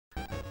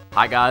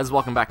Hi guys,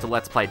 welcome back to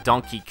Let's Play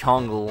Donkey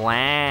Kong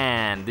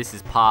Land. This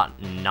is part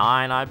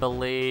 9, I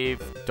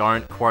believe.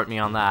 Don't quote me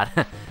on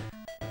that.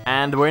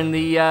 And we're in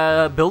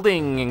the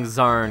building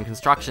zone,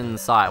 construction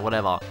site,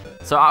 whatever.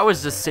 So I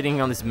was just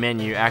sitting on this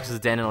menu,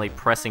 accidentally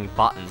pressing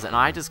buttons, and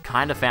I just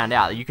kind of found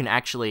out that you can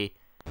actually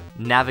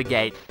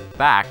navigate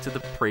back to the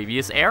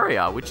previous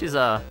area, which is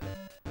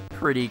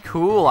pretty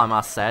cool, I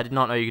must say. I did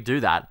not know you could do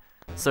that.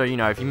 So, you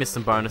know, if you miss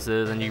some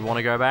bonuses and you want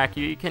to go back,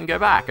 you can go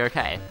back,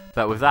 okay.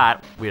 But with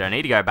that, we don't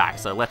need to go back,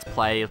 so let's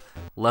play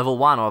level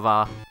 1 of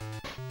our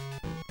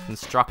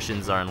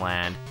construction zone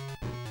land.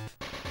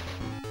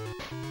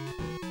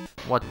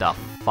 What the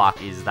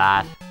fuck is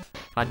that?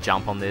 Can I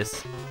jump on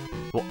this?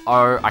 Well,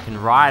 oh, I can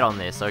ride on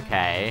this,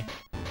 okay.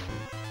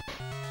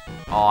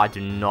 Oh, I do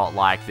not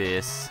like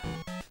this.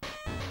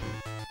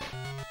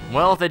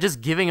 Well, if they're just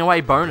giving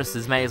away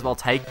bonuses, may as well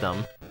take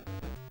them.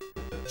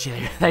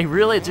 Gee, they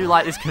really do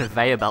like this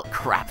conveyor belt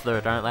crap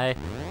though, don't they?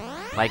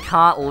 They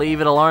can't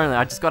leave it alone.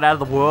 I just got out of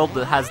the world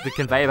that has the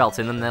conveyor belts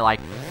in them. They're like,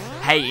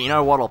 hey, you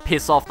know what'll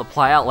piss off the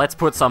player? Let's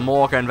put some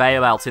more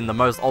conveyor belts in, the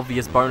most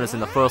obvious bonus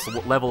in the first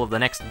level of the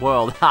next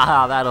world.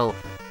 Haha, that'll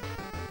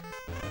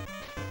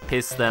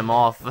piss them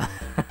off.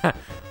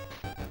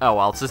 Oh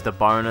well, it's just a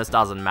bonus,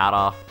 doesn't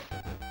matter.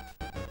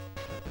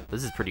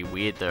 This is pretty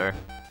weird though.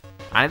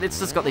 And it's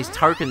just got these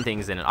token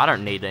things in it. I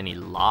don't need any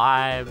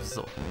lives.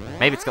 Or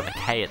maybe it's got the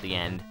K at the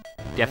end.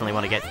 Definitely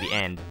want to get to the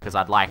end, because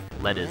I'd like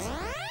letters.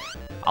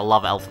 I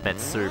love alphabet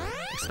soup,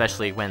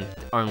 especially when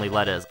only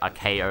letters are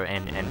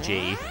K-O-N and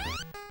G,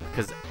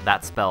 because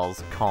that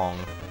spells Kong.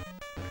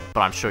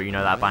 But I'm sure you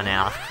know that by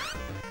now.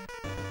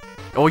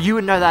 Or you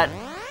would know that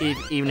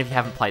even if you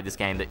haven't played this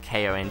game, that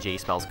K-O-N-G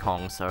spells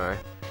Kong, so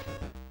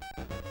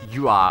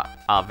you are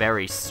a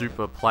very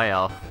super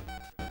player.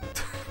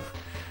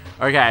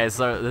 Okay,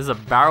 so there's a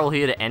barrel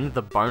here to end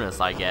the bonus,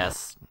 I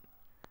guess.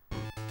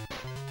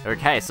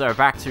 Okay, so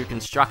back to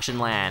construction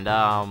land.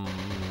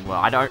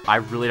 Well, I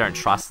really don't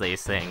trust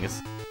these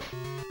things.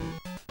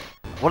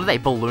 What are they,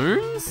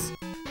 balloons?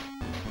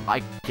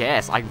 I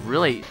guess, yeah,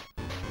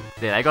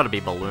 they gotta be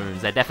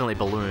balloons. They're definitely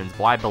balloons.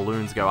 Why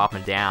balloons go up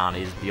and down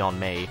is beyond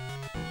me.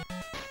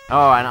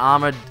 Oh, and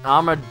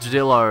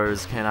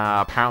armadillos can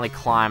apparently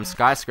climb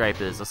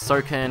skyscrapers.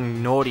 So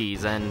can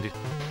Naughties and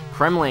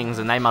Kremlings,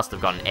 and they must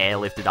have gotten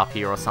airlifted up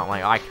here or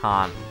something. I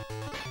can't.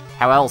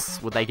 How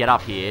else would they get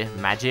up here?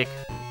 Magic?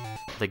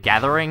 The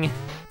gathering?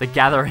 The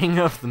gathering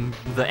of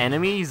the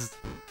enemies?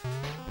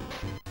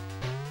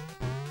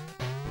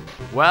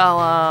 Well,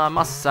 I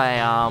must say,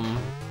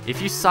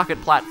 if you suck at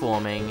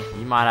platforming,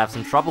 you might have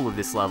some trouble with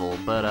this level,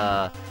 but,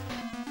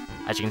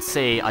 as you can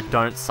see, I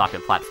don't suck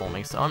at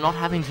platforming, so I'm not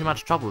having too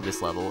much trouble with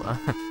this level.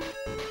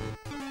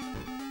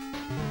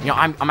 You know,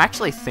 I'm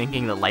actually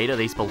thinking that later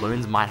these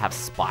balloons might have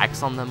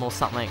spikes on them or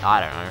something.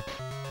 I don't know.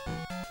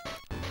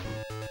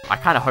 I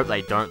kind of hope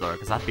they don't though,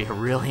 because that'd be a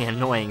really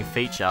annoying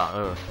feature.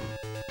 Ugh.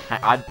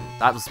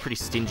 That was pretty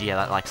stingy how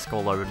that like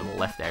scroll over to the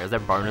left there. Is there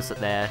a bonus at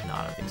there? No,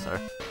 I don't think so.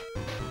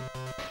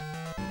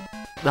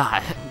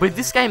 With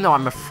this game though,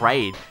 I'm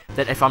afraid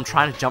that if I'm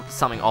trying to jump to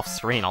something off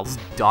screen, I'll just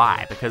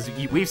die, because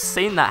we've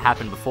seen that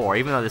happen before.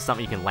 Even though there's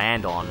something you can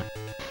land on,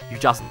 you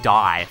just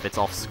die if it's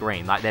off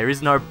screen. Like, there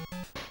is no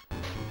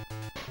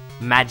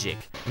Magic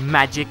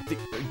the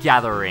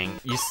Gathering.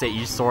 You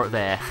saw it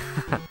there.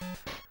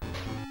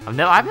 I've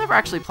never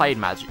actually played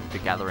Magic the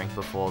Gathering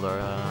before though.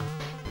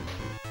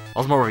 I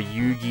was more of a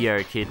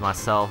Yu-Gi-Oh kid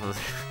myself.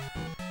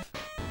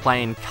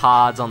 Playing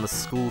cards on the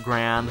school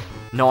ground.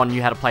 No one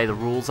knew how to play the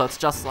rules, so it's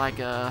just like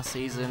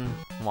season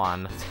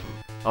 1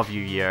 of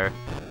Yu-Gi-Oh.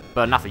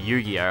 But enough of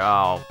Yu-Gi-Oh.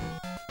 Oh,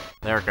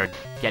 there we go,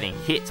 getting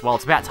hit. Well,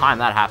 it's about time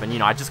that happened. You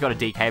know, I just got a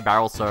DK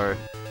barrel, so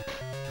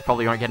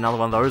probably won't get another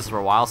one of those for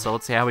a while. So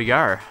let's see how we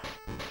go.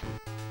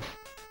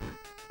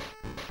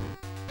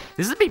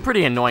 This would be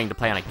pretty annoying to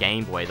play on a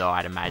Game Boy, though,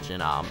 I'd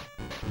imagine.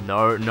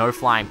 No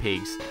flying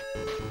pigs.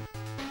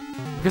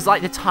 Because,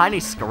 like, the tiny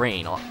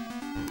screen...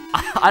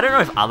 I don't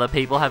know if other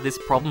people have this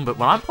problem, but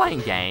when I'm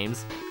playing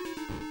games...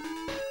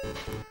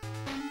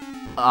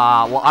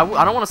 well,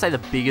 I don't want to say the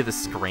bigger the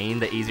screen,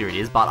 the easier it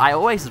is, but I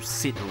always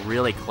sit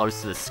really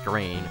close to the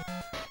screen.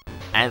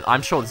 And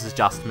I'm sure this is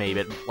just me,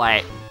 but,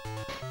 like...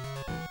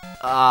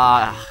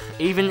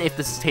 even if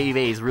this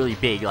TV is really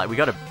big, like, we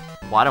got a...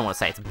 Well, I don't want to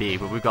say it's big,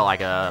 but we've got,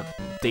 like, a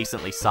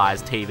decently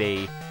sized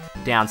TV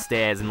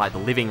downstairs in, like, the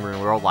living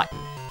room. We're all, like,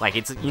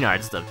 it's, you know,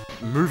 just a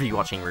movie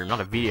watching room, not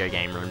a video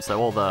game room, so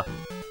all the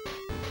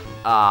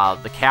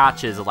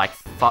couches are, like,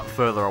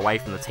 further away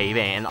from the TV,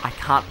 and I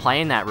can't play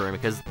in that room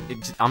because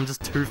I'm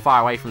just too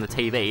far away from the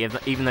TV,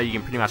 even though you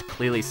can pretty much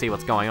clearly see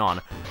what's going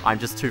on. I'm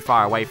just too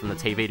far away from the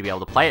TV to be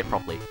able to play it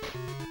properly.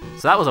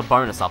 So that was a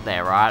bonus up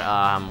there,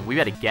 right? We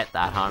better get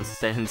that, huh,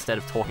 instead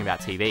of talking about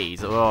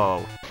TVs.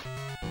 Oh.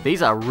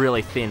 These are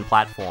really thin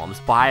platforms.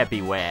 Buyer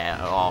beware.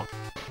 Oh,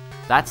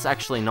 that's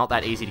actually not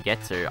that easy to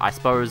get to. I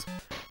suppose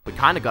we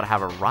kind of got to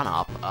have a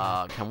run-up.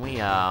 Can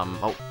we,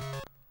 oh.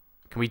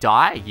 Can we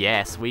die?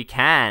 Yes, we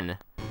can.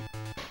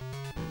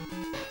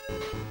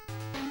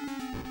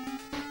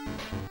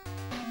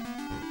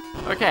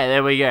 Okay,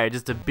 there we go.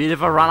 Just a bit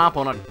of a run-up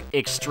on an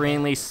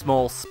extremely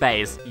small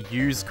space.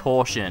 Use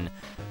caution.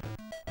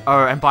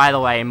 Oh, and by the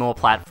way, more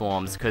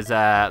platforms, because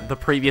the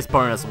previous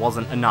bonus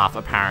wasn't enough,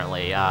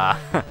 apparently.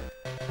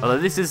 Although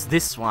this is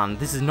this one.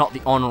 This is not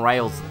the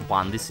on-rails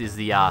one. This is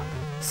the,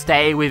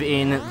 stay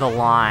within the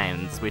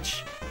lines,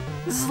 which...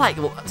 This is like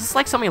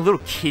something a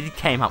little kid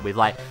came up with,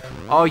 like,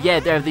 oh yeah,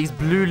 there are these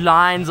blue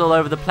lines all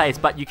over the place,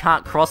 but you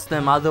can't cross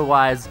them,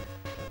 otherwise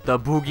the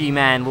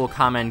boogeyman will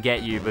come and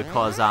get you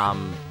because,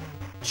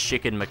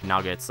 Chicken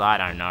McNuggets, I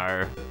don't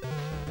know.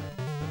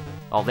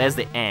 Oh, there's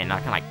the N,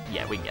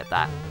 yeah, we get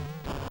that.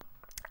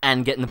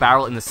 And getting the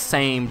barrel in the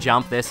same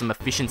jump, there's some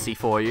efficiency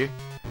for you.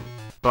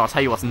 But I'll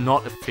tell you what's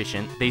not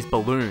efficient, these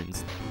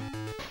balloons.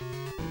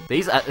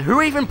 These are,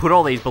 who even put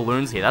all these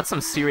balloons here? That's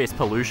some serious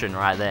pollution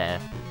right there.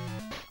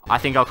 I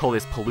think I'll call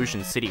this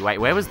Pollution City. Wait,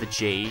 where was the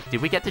G?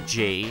 Did we get the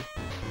G?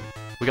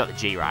 We got the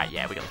G, right?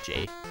 Yeah, we got the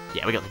G.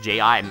 Yeah, we got the G.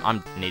 I'm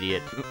an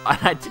idiot.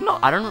 I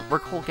don't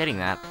recall getting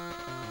that.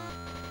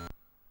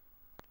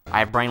 I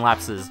have brain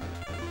lapses.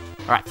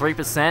 Alright,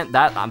 3%.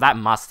 That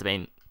must have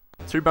been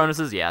 2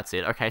 bonuses. Yeah, that's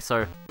it. Okay,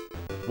 so...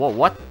 Whoa,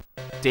 what?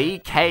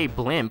 DK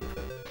Blimp?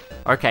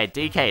 Okay,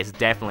 DK is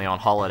definitely on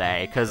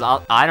holiday, because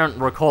I don't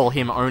recall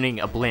him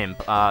owning a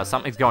blimp.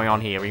 Something's going on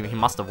here. He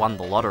must have won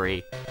the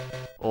lottery.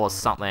 Or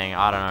something,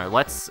 I don't know.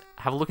 Let's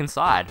have a look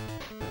inside.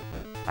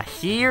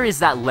 Here is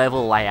that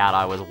level layout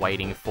I was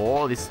waiting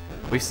for.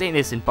 We've seen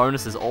this in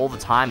bonuses all the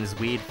time, this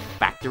weird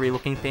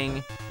factory-looking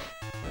thing.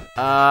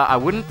 I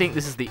wouldn't think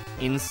this is the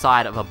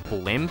inside of a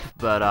blimp,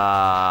 but,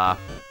 I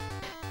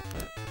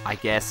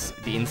guess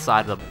the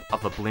inside of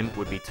a blimp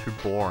would be too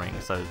boring,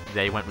 so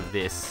they went with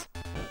this.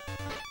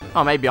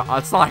 Oh, maybe,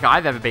 it's not like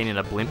I've ever been in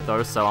a blimp,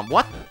 though, so,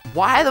 what?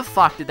 Why the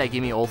fuck did they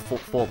give me all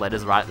four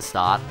letters right at the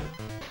start?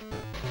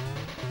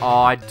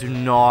 Oh, I do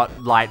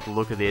not like the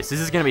look of this. This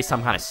is gonna be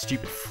some kind of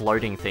stupid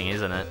floating thing,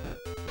 isn't it?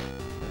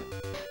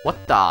 What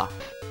the?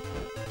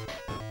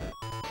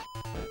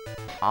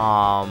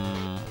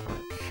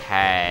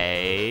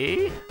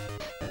 Okay.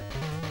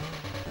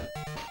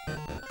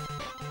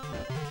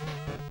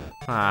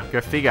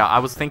 Go figure. I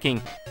was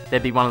thinking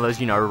there'd be one of those,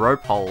 you know,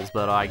 rope holes,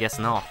 but I guess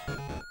not.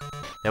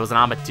 There was an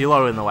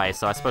armadillo in the way,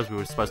 so I suppose we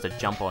were supposed to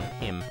jump on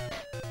him.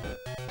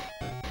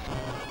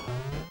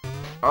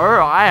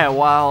 Alright,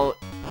 well...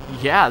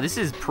 Yeah, this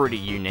is pretty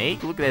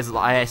unique. Look,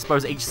 I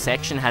suppose each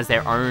section has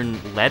their own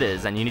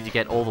letters, and you need to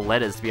get all the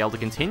letters to be able to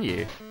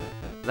continue.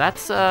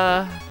 That's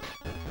a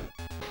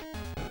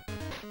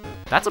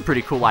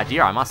pretty cool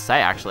idea, I must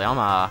say, actually.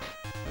 I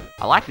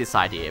like this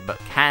idea, but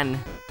can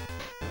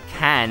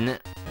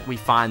we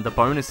find the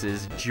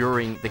bonuses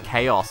during the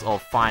chaos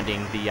of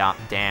finding the,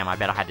 damn, I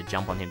bet I had to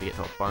jump on him to get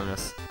to a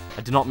bonus.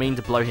 I do not mean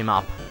to blow him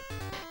up.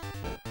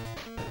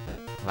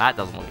 That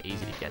doesn't look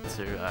easy to get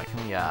to.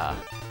 Can we,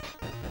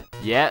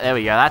 Yeah, there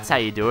we go. That's how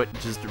you do it.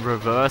 Just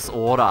reverse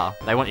order.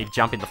 They want you to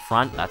jump in the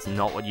front. That's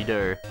not what you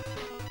do.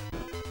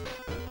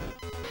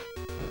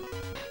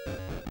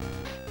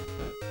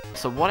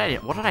 So what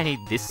did I need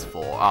this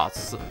for? Oh,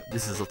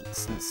 this is a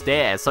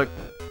stair. So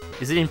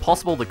is it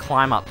impossible to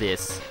climb up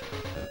this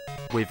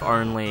with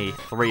only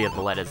 3 of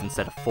the letters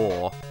instead of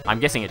 4? I'm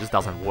guessing it just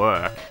doesn't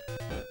work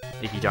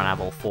if you don't have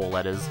all 4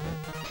 letters.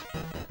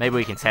 Maybe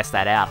we can test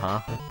that out,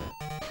 huh?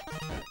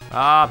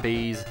 Ah,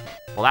 bees.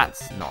 Well,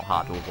 that's not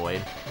hard to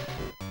avoid.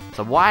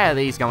 So why are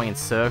these going in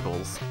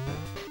circles?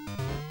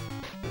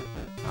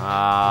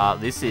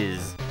 This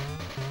is...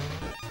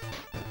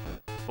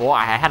 Oh,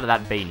 how did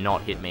that bee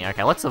not hit me?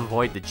 Okay, let's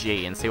avoid the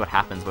G and see what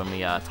happens when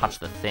we touch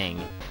the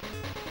thing.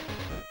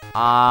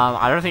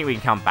 I don't think we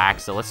can come back,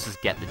 so let's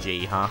just get the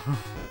G, huh?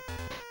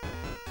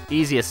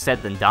 Easier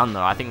said than done,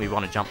 though. I think we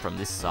want to jump from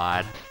this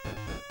side.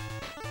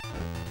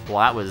 Well,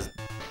 that was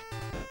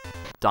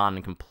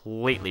done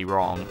completely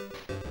wrong.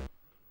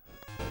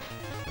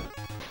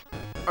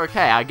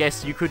 Okay, I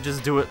guess you could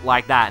just do it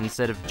like that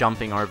instead of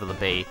jumping over the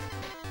bee.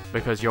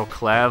 Because you're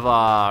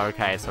clever.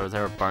 Okay, so is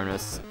there a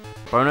bonus?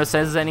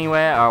 Bonuses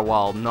anywhere? Oh,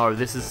 well, no,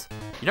 this is...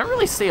 You don't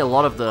really see a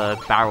lot of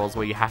the barrels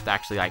where you have to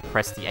actually, like,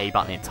 press the A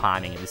button in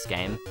timing in this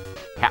game.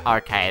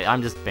 Okay,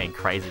 I'm just being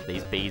crazy with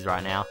these bees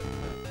right now.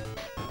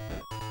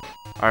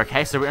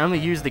 Okay, so we only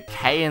use the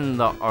K and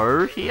the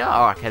O here?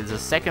 Oh, okay, there's a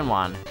second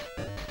one.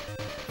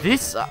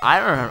 This,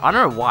 I don't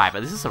know why,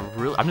 but this is a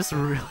really... I'm just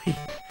really...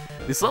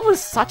 This level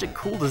is such a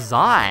cool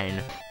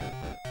design.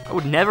 I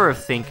would never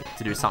have think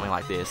to do something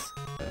like this.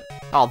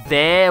 Oh,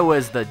 there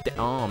was the...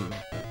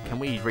 can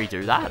we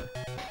redo that?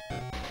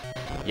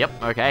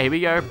 Yep, okay, here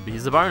we go.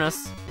 Here's the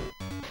bonus.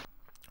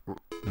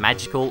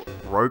 Magical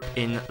rope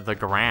in the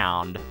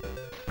ground.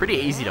 Pretty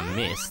easy to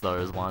miss,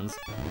 those ones.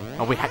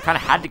 Oh, we kind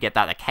of had to get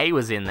that. The K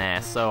was in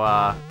there, so,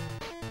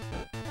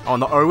 Oh,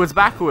 and the O was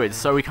backwards,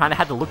 so we kind of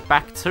had to look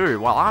back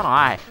too. Well,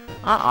 aren't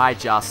I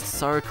just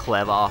so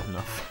clever?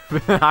 No.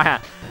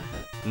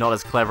 Not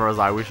as clever as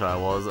I wish I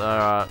was.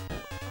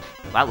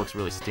 That looks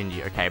really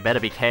stingy. Okay,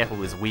 better be careful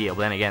with this wheel.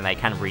 But then again, they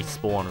can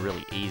respawn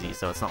really easy,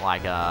 so it's not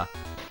like,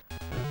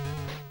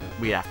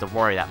 we have to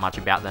worry that much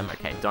about them.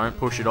 Okay, don't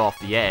push it off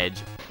the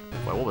edge.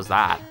 Wait, what was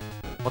that?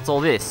 What's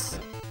all this?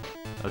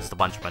 Oh, just a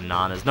bunch of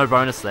bananas. No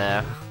bonus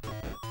there.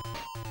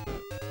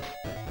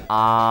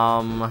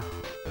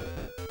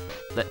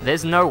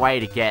 There's no way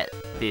to get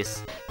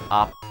this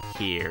up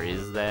here,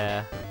 is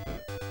there?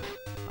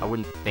 I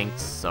wouldn't think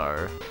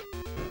so.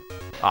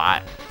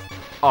 Alright.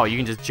 Oh, you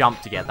can just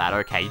jump to get that.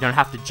 Okay, you don't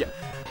have to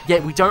yeah,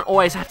 we don't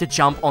always have to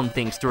jump on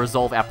things to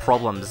resolve our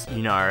problems,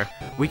 you know.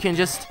 We can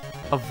just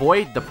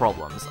avoid the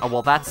problems. Oh,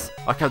 well, that's...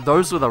 Okay,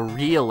 those were the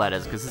real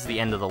letters, because this is the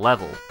end of the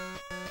level.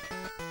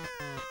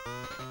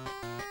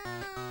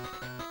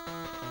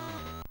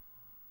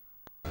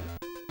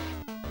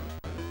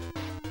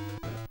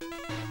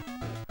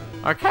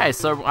 Okay,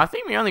 so I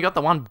think we only got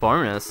the one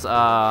bonus.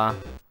 Yeah,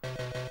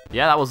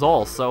 that was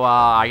all. So,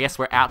 I guess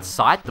we're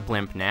outside the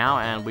blimp now,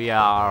 and we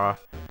are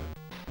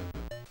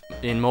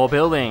in more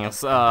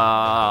buildings.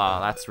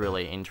 That's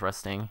really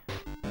interesting.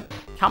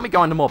 Can't we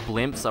go into more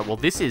blimps? Well,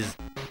 this is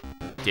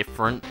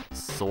different,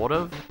 sort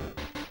of.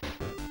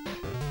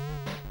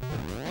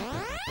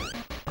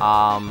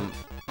 I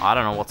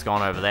don't know what's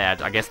going on over there.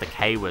 I guess the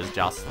K was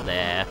just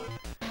there.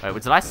 Wait,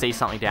 did I see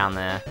something down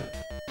there?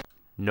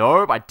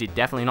 Nope, I did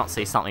definitely not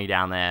see something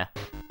down there.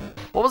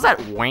 What was that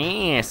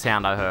wah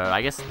sound I heard?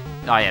 I guess...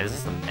 Oh yeah, there's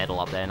just some metal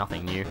up there,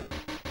 nothing new.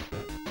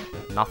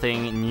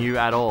 Nothing new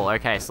at all.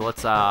 Okay, so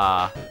let's,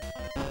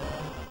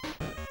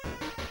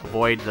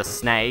 avoid the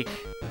snake.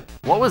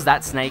 What was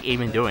that snake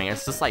even doing?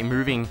 It's just, like,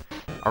 moving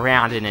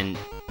around in an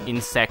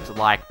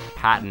insect-like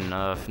pattern.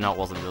 No, it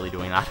wasn't really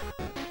doing that.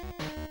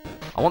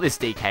 I want this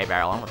DK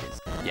barrel. I want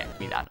this. Yeah, give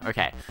me that.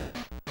 Okay.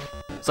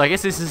 So I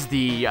guess this is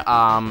the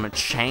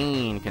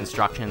chain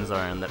construction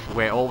zone,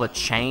 where all the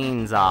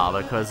chains are,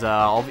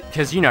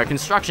 because you know,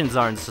 construction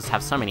zones just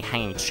have so many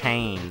hanging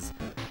chains,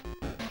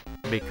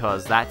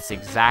 because that's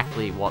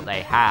exactly what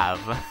they have.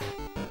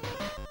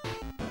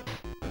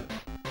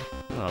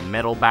 A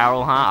metal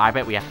barrel, huh? I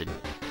bet we have to...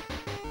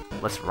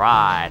 Let's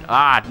ride.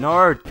 Ah,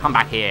 no! Come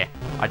back here!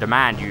 I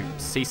demand you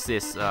cease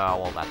this,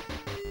 well, that...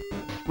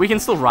 We can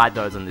still ride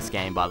those in this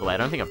game, by the way. I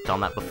don't think I've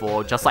done that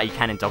before. Just like you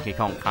can in Donkey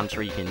Kong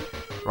Country, you can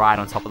ride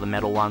on top of the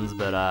metal ones,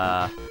 but,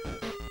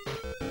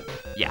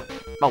 yeah.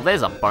 Well,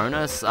 there's a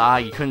bonus.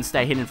 You couldn't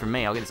stay hidden from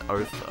me. I'll get this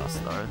O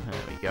first, though.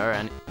 There we go,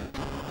 and...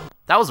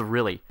 That was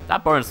really...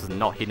 That bonus was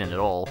not hidden at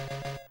all.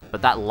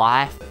 But that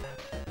life...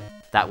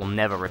 That will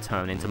never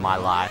return into my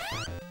life.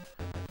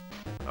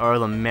 Oh,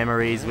 the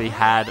memories we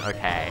had.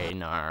 Okay,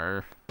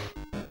 no.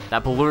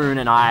 That balloon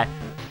and I...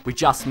 We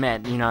just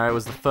met, you know, it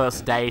was the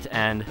first date,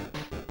 and...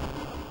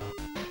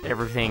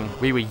 Everything.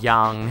 We were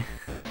young.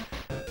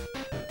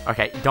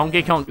 Okay,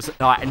 Donkey Kong...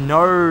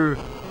 no!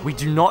 We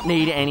do not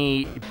need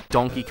any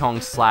Donkey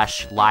Kong /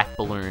 Life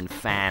Balloon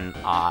fan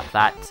art.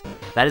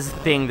 That is a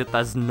thing that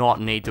does not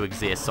need to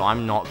exist, so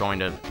I'm not going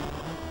to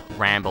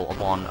ramble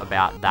on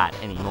about that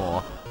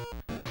anymore.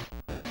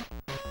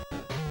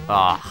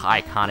 Oh,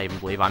 I can't even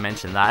believe I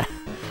mentioned that.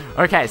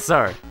 Okay,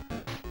 so...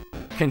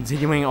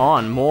 Continuing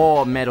on,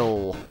 more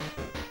metal...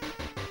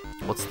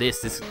 What's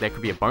this? There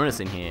could be a bonus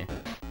in here.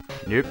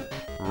 Nope.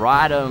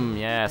 Ride 'em.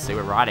 Yeah, see,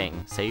 we're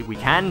riding. See, we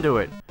can do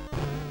it.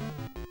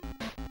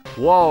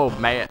 Whoa,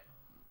 mate.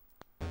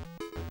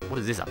 What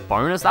is this, a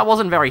bonus? That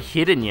wasn't very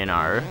hidden, you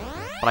know.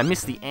 But I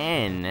missed the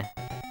N.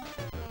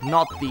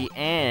 Not the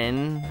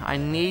N. I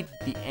need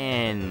the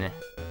N.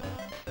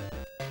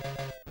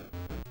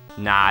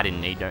 Nah, I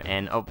didn't need no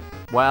N. Oh,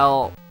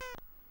 well...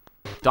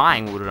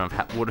 Dying wouldn't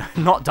have...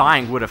 Not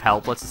dying would have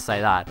helped, let's just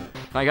say that.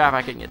 Can I go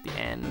back and get the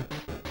N?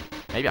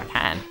 Maybe I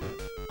can.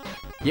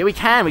 Yeah, we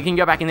can! We can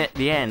go back in at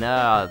the end.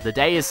 The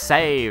day is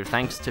saved,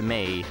 thanks to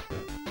me.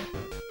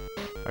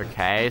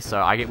 Okay,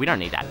 so we don't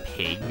need that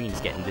pig. We can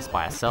just get in this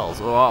by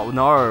ourselves. Oh,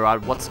 no!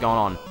 What's going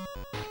on?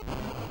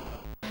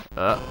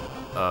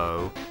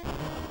 Uh-oh.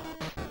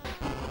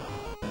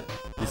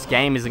 This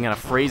game isn't gonna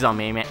freeze on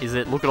me, man. Is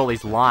it? Look at all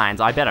these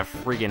lines. I better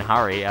friggin'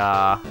 hurry.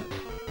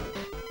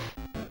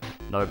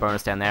 No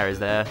bonus down there, is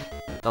there?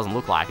 Doesn't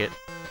look like it.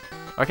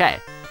 Okay.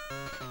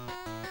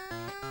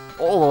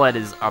 All the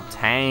letters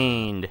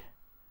obtained.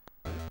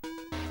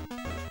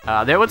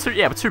 There were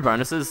two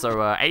bonuses,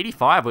 so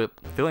 85, we're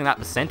filling that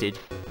percentage.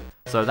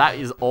 So that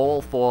is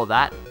all for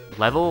that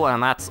level,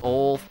 and that's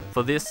all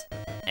for this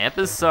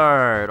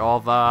episode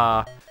of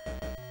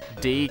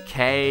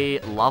DK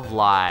Love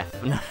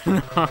Life.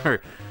 No.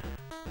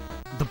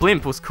 The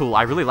blimp was cool.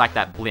 I really like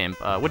that blimp.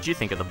 What do you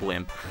think of the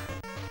blimp?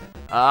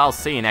 I'll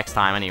see you next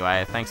time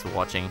anyway. Thanks for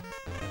watching.